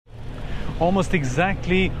almost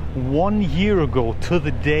exactly 1 year ago to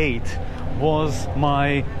the date was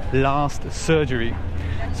my last surgery.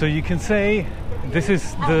 So you can say this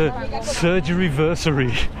is the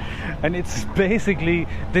surgeryversary. And it's basically,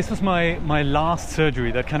 this was my last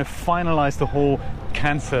surgery that kind of finalized the whole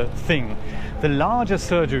cancer thing. The larger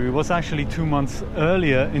surgery was actually 2 months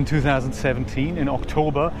earlier in 2017, in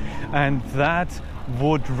October, and that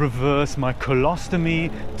would reverse my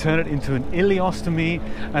colostomy, turn it into an ileostomy,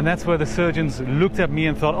 and that's where the surgeons looked at me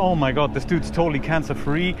and thought, oh my god, this dude's totally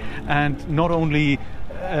cancer-free, and not only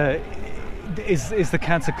is the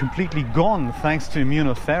cancer completely gone thanks to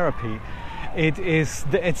immunotherapy,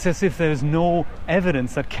 it's as if there's no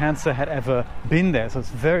evidence that cancer had ever been there. So it's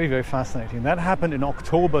very, very fascinating. That happened in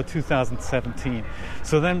October 2017.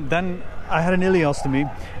 So then I had an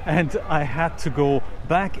ileostomy, and I had to go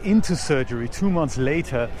back into surgery 2 months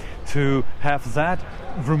later to have that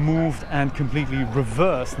removed and completely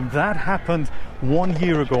reversed. And that happened 1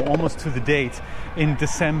 year ago, almost to the date, in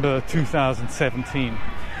December 2017.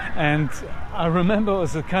 And I remember it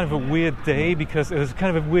was a kind of a weird day, because it was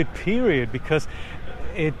kind of a weird period, because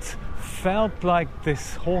it felt like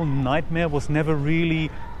this whole nightmare was never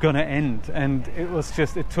really going to end, and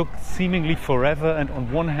it took seemingly forever. And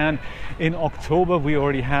on one hand, in October we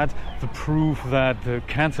already had the proof that the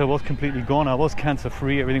cancer was completely gone. I was cancer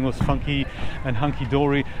free, everything was funky and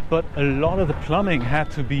hunky-dory, but a lot of the plumbing had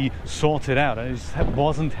to be sorted out, and it just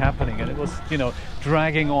wasn't happening, and it was,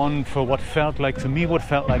 dragging on for what felt like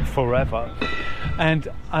forever. And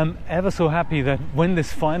I'm ever so happy that when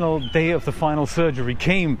this final day of the final surgery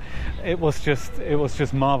came, it was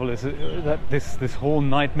just marvelous that this whole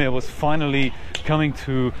nightmare was finally coming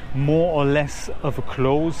to more or less of a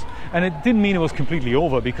close. And it didn't mean it was completely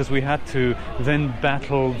over, because we had to then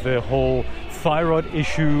battle the whole thyroid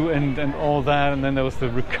issue and all that, and then there was the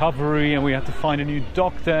recovery, and we had to find a new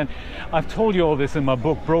doctor. And I've told you all this in my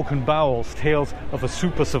book, Broken Bowels: Tales of a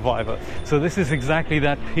Super Survivor. So this is exactly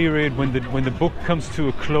that period when the book comes to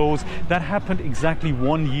a close. That happened exactly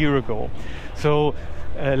 1 year ago. So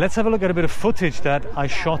let's have a look at a bit of footage that I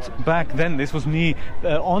shot back then. This was me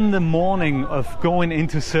on the morning of going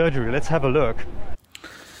into surgery. Let's have a look.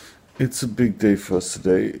 It's a big day for us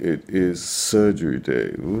today. It is surgery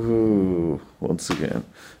day. Woohoo, once again.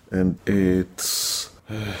 And it's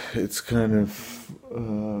kind of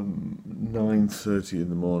 9:30 in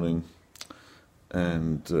the morning,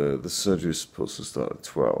 and the surgery is supposed to start at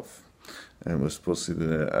 12. And we're supposed to be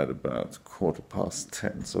there at about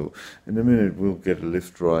 10:15. So in a minute we'll get a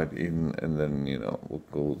lift ride in, and then, we'll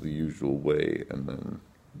go the usual way, and then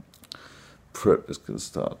prep is going to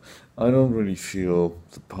start. I don't really feel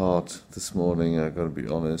the part this morning, I got to be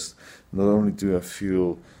honest. Not only do I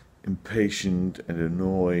feel impatient and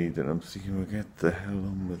annoyed, and I'm thinking, well, get the hell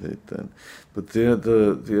on with it then. But the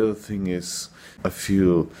other thing is, I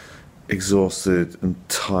feel exhausted and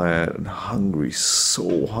tired and hungry,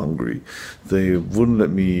 so hungry. They wouldn't let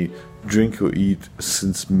me drink or eat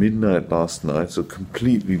since midnight last night, so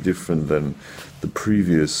completely different than the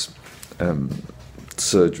previous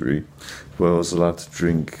surgery, where I was allowed to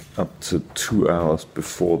drink up to 2 hours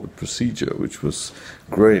before the procedure, which was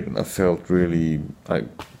great, and I felt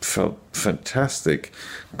fantastic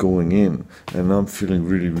going in, and now I'm feeling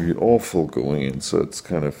really, really awful going in, so it's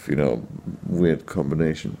kind of, weird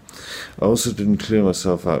combination. I also didn't clear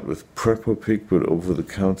myself out with Prepopig, but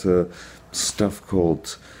over-the-counter stuff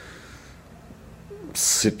called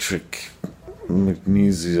citric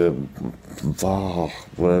magnesium,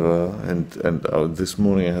 whatever, and this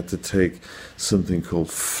morning I had to take something called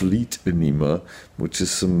Fleet Enema, which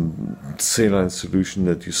is some saline solution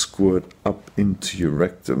that you squirt up into your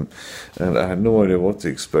rectum, and I had no idea what to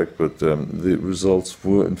expect, but the results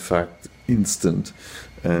were in fact instant,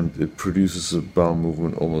 and it produces a bowel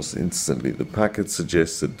movement almost instantly. The packet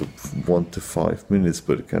suggested 1 to 5 minutes,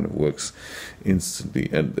 but it kind of works instantly,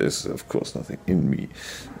 and there's of course nothing in me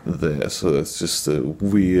there, so that's just a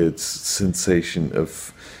weird sensation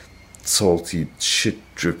of salty shit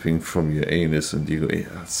dripping from your anus, and you go, yeah,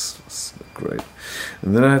 that's great.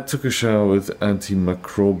 And then I took a shower with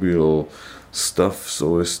antimicrobial stuff,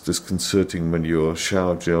 so it's disconcerting when your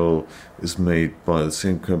shower gel is made by the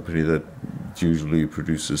same company that usually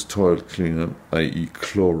produces toilet cleaner, i.e.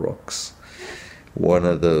 Clorox. One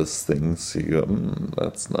of those things, you go,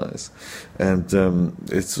 that's nice. And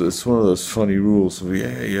it's one of those funny rules of,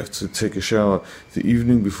 you have to take a shower the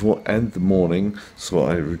evening before and the morning, so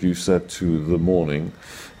I reduce that to the morning.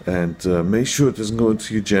 And make sure it doesn't go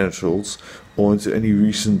into your genitals or into any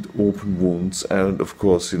recent open wounds, and of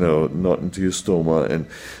course, not into your stoma. And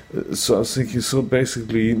so I was thinking, so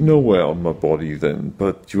basically nowhere on my body then,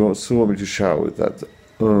 but you still want me to shower with that?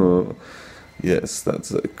 Yes,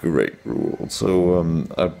 that's a great rule. So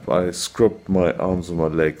I scrubbed my arms and my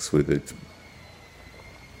legs with it,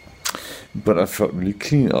 but I felt really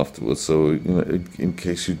clean afterwards. So in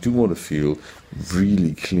case you do want to feel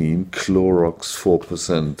really clean, Clorox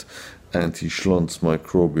 4% anti-schlonz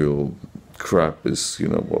microbial crap is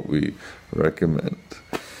what we recommend.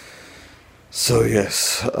 So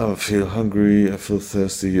yes, I feel hungry, I feel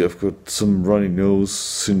thirsty, I've got some runny nose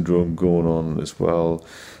syndrome going on as well.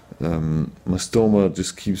 My stomach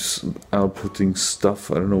just keeps outputting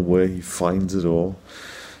stuff. I don't know where he finds it all,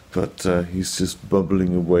 but he's just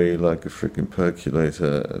bubbling away like a freaking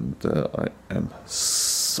percolator, and I am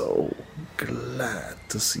so glad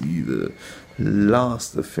to see the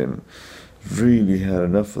last of him. Really had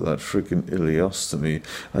enough of that freaking ileostomy.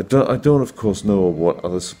 I don't of course know what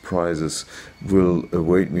other surprises will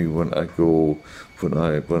await me when I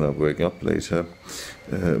wake up later,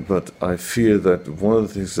 but I fear that one of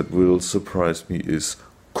the things that will surprise me is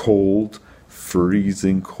cold,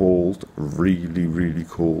 freezing cold, really, really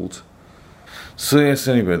cold. So yes,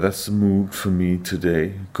 anyway, that's the mood for me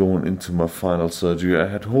today, going into my final surgery. I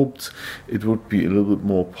had hoped it would be a little bit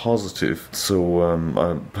more positive, so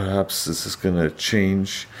perhaps this is going to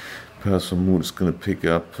change, perhaps my mood is going to pick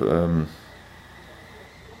up. I'm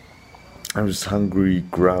just hungry,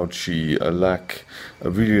 grouchy, I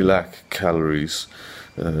really lack calories.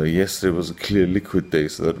 Yesterday was a clear liquid day,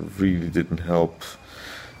 so that really didn't help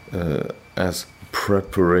as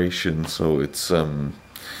preparation, so it's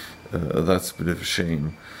that's a bit of a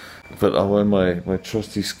shame. But I wear my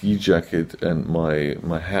trusty ski jacket and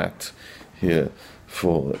my hat here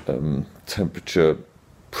for temperature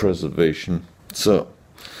preservation. So,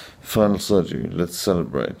 final surgery, let's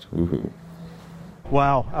celebrate. Woohoo.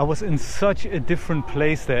 Wow, I was in such a different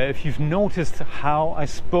place there. If you've noticed how I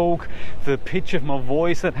spoke, the pitch of my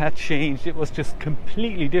voice that had changed, it was just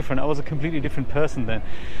completely different. I was a completely different person then.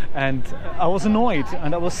 And I was annoyed,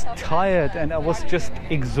 and I was tired, and I was just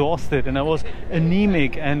exhausted, and I was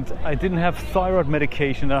anemic, and I didn't have thyroid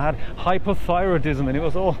medication. I had hypothyroidism, and it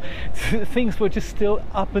was all, things were just still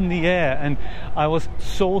up in the air, and I was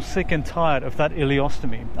so sick and tired of that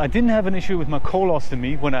ileostomy. I didn't have an issue with my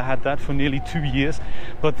colostomy when I had that for nearly 2 years.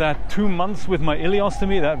 But that 2 months with my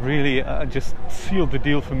ileostomy, that really just sealed the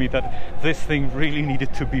deal for me that this thing really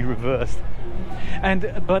needed to be reversed.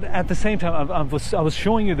 But at the same time, I was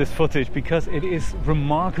showing you this footage because it is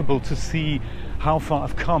remarkable to see how far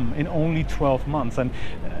I've come in only 12 months. And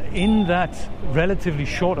in that relatively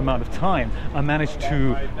short amount of time, I managed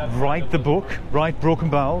to write the book, write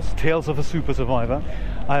Broken Bowels, Tales of a Super Survivor.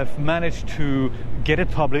 I've managed to get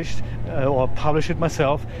it published or publish it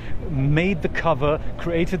myself, made the cover,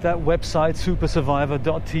 created that website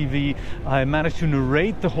supersurvivor.tv. I managed to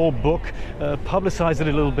narrate the whole book, publicize it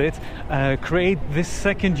a little bit, create this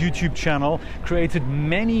second YouTube channel, created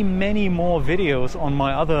many more videos on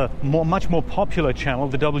my other much more popular channel,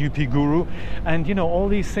 the WP Guru, and all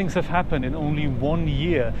these things have happened in only 1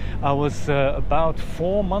 year. I was about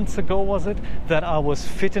 4 months ago, was it, that I was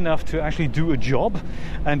fit enough to actually do a job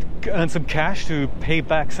and earn some cash to pay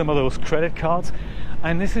back some of those credit cards.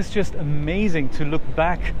 And this is just amazing to look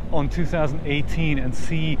back on 2018 and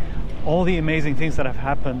see all the amazing things that have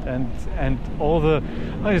happened, and all the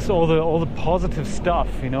positive stuff,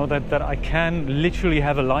 that I can literally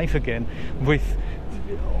have a life again with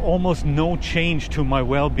almost no change to my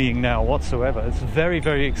well-being now whatsoever. It's very,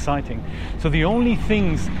 very exciting. So the only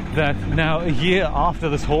things that now, a year after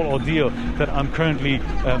this whole ordeal, that I'm currently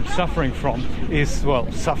suffering from is,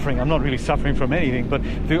 suffering, I'm not really suffering from anything, but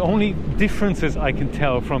the only differences I can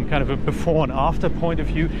tell from kind of a before and after point of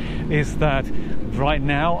view is that right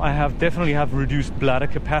now I definitely have reduced bladder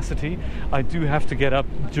capacity. I do have to get up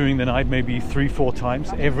during the night maybe 3-4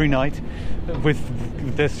 times every night.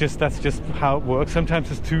 That's just how it works. Sometimes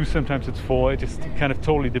it's 2, sometimes it's 4. It just kind of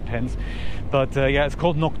totally depends. But it's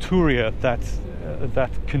called nocturia, that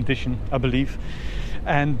condition, I believe.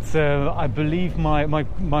 And I believe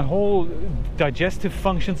my whole digestive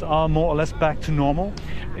functions are more or less back to normal.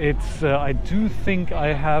 I do think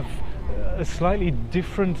I have a slightly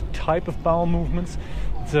different type of bowel movements.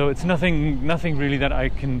 So it's nothing really that I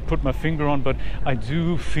can put my finger on, but I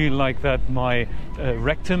do feel like that my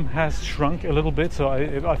rectum has shrunk a little bit, so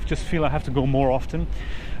I just feel I have to go more often.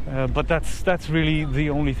 But that's really the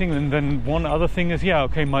only thing. And then one other thing is,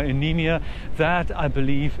 my anemia, that I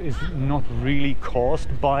believe is not really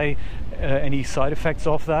caused by any side effects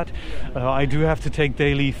of that. I do have to take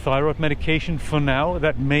daily thyroid medication for now.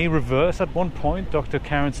 That may reverse at one point. Dr.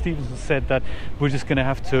 Karen Stevenson said that we're just going to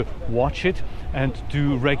have to watch it and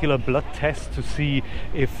do regular blood tests to see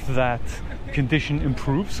if that condition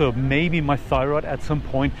improves. So maybe my thyroid at some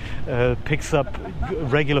point picks up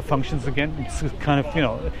regular functions again. It's kind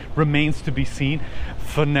of, remains to be seen.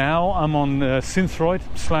 For now, I'm on Synthroid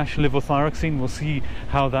 / levothyroxine. We'll see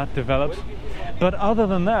how that develops. But other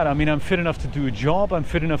than that, I mean, I'm fit enough to do a job. I'm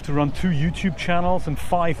fit enough to run 2 YouTube channels and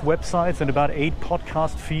 5 websites and about 8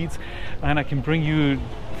 podcast feeds. And I can bring you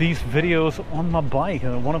these videos on my bike.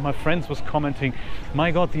 And one of my friends was commenting,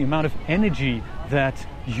 my God, the amount of energy that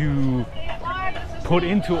you put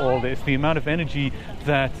into all this, the amount of energy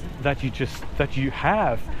that you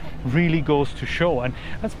have really goes to show. And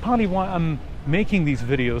that's partly why I'm making these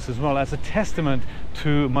videos as well, as a testament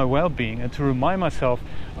to my well-being and to remind myself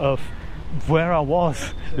of where I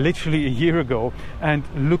was literally a year ago and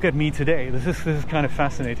look at me today. This is kind of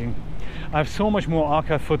fascinating. I have so much more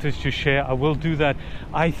archive footage to share. I will do that,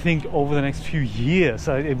 I think, over the next few years.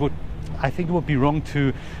 I think it would be wrong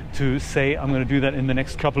to say I'm going to do that in the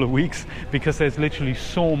next couple of weeks, because there's literally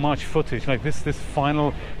so much footage. Like this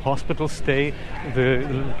final hospital stay,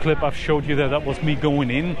 the clip I've showed you there, that was me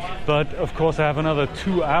going in. But of course I have another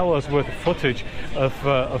 2 hours worth of footage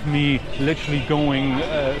of me literally going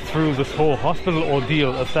through this whole hospital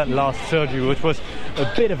ordeal of that last surgery, which was a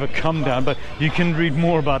bit of a come down, but you can read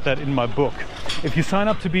more about that in my book. If you sign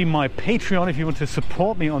up to be my Patreon, if you want to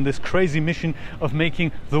support me on this crazy mission of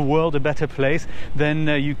making the world a better place, then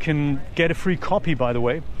you can get a free copy, by the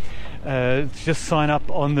way. Just sign up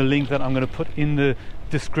on the link that I'm going to put in the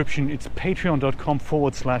description. It's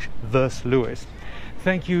patreon.com/TheSlewis.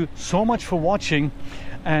 Thank you so much for watching,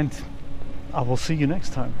 and I will see you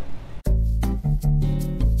next time.